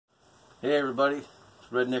Hey everybody,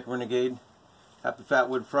 it's Redneck Renegade. Happy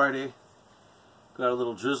Fatwood Friday. Got a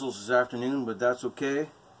little drizzles this afternoon, but that's okay.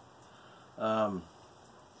 For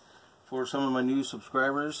some of my new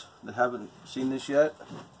subscribers that haven't seen this yet,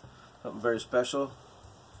 something very special.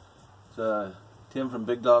 It's Tim from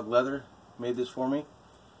Big Dog Leather made this for me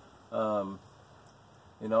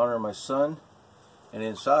in honor of my son. And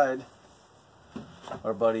inside,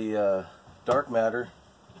 our buddy Dark Matter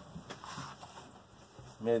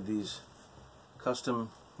made these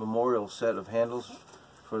custom memorial set of handles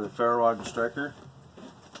for the ferro rod and striker.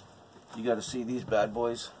 You got to see these bad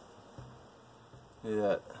boys. Look at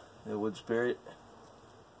that, the wood spirit.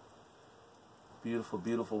 Beautiful,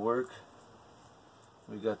 beautiful work.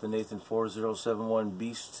 We got the Nathan 4071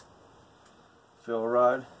 Beast ferro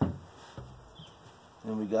rod,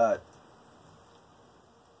 and we got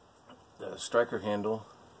the striker handle.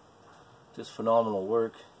 Just phenomenal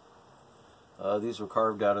work. These were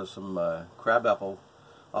carved out of some crabapple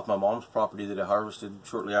off my mom's property that I harvested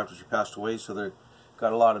shortly after she passed away, so they've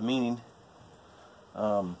got a lot of meaning.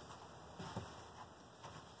 We're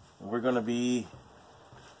going to be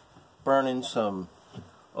burning some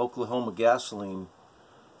Oklahoma gasoline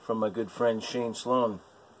from my good friend Shane Sloan.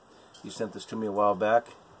 He sent this to me a while back,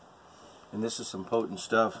 and this is some potent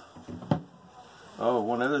stuff. Oh,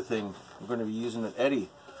 one other thing, we're going to be using an Eddie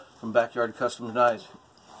from Backyard Custom Knives.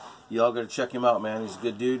 Y'all got to check him out, man. He's a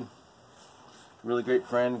good dude, really great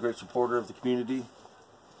friend, great supporter of the community.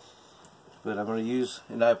 But I'm going to use,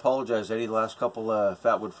 and I apologize, Eddie, the last couple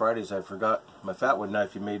Fatwood Fridays I forgot my Fatwood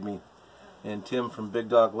knife you made me. And Tim from Big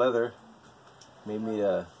Dog Leather made me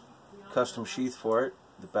a custom sheath for it,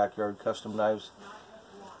 the Backyard Custom Knives.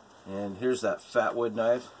 And here's that Fatwood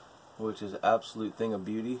knife, which is an absolute thing of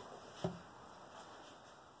beauty.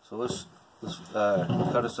 So let's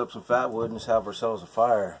cut us up some Fatwood and just have ourselves a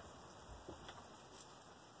fire.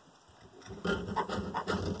 Well,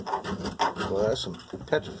 that's some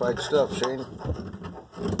petrified stuff, Shane.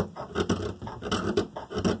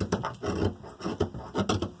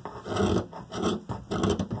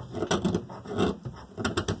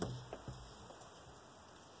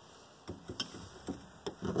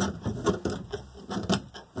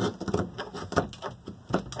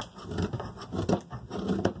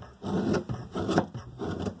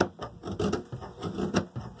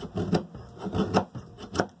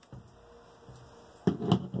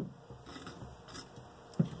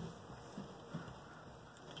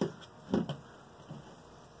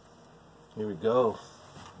 Here we go.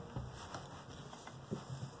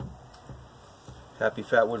 Happy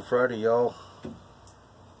Fatwood Friday, y'all.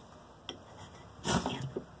 Look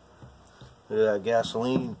at that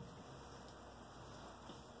gasoline.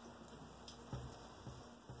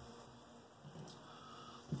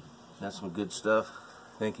 That's some good stuff.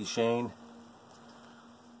 Thank you, Shane.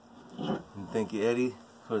 And thank you, Eddie,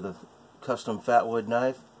 for the custom Fatwood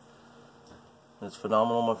knife. That's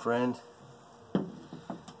phenomenal, my friend.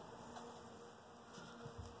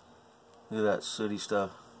 Look at that sooty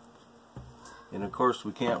stuff. And of course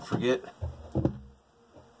we can't forget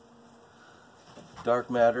Dark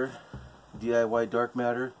Matter, DIY Dark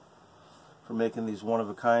Matter, for making these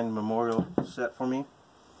one-of-a-kind memorial set for me.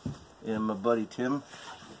 And my buddy Tim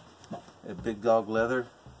at Big Dog Leather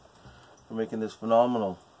for making this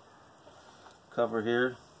phenomenal cover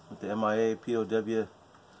here with the MIA POW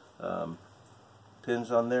pins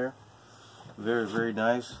on there. Very, very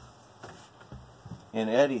nice. And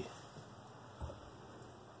Eddie,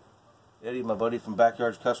 my buddy from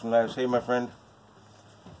Backyard's Custom Knives. Hey, my friend,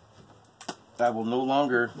 I will no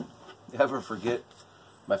longer ever forget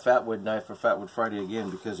my Fatwood knife for Fatwood Friday again,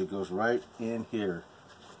 because it goes right in here.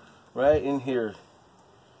 Right in here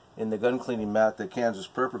in the gun cleaning mat that Kansas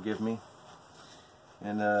Prepper gave me.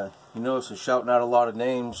 And you notice I'm shouting out a lot of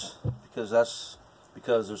names because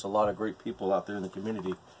there's a lot of great people out there in the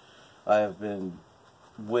community. I have been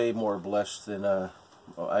way more blessed than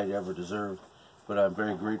I'd ever deserved. But I'm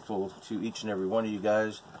very grateful to each and every one of you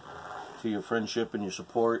guys, to your friendship and your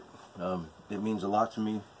support. It means a lot to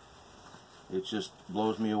me. It just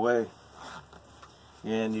blows me away.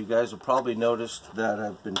 And you guys have probably noticed that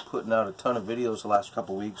I've been putting out a ton of videos the last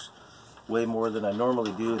couple weeks, way more than I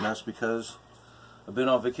normally do, and that's because I've been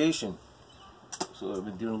on vacation. So I've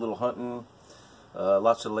been doing a little hunting,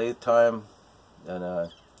 lots of lathe time,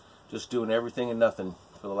 and just doing everything and nothing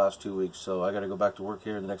for the last 2 weeks. So I got to go back to work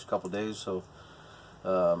here in the next couple days. So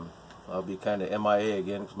I'll be kind of MIA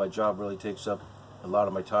again, because my job really takes up a lot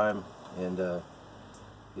of my time, and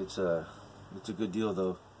it's a good deal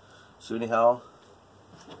though. So anyhow,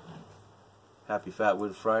 happy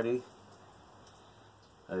Fatwood Friday.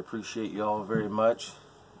 I appreciate you all very much.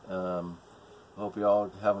 I hope you all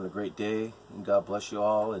are having a great day, and God bless you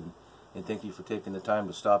all, and thank you for taking the time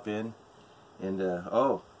to stop in. And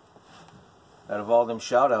oh, out of all them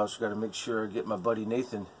shout outs, got to make sure I get my buddy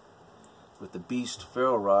Nathan with the Beast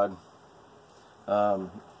ferro rod.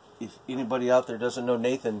 If anybody out there doesn't know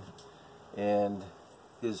Nathan and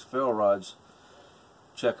his ferro rods,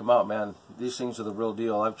 check them out, man. These things are the real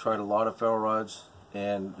deal. I've tried a lot of ferro rods,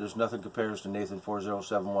 and there's nothing compares to Nathan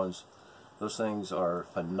 4071s. Those things are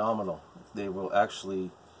phenomenal. They will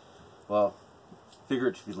actually, well,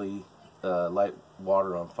 figuratively light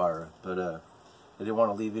water on fire. But I didn't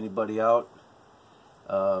want to leave anybody out.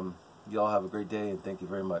 You all have a great day, and thank you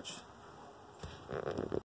very much.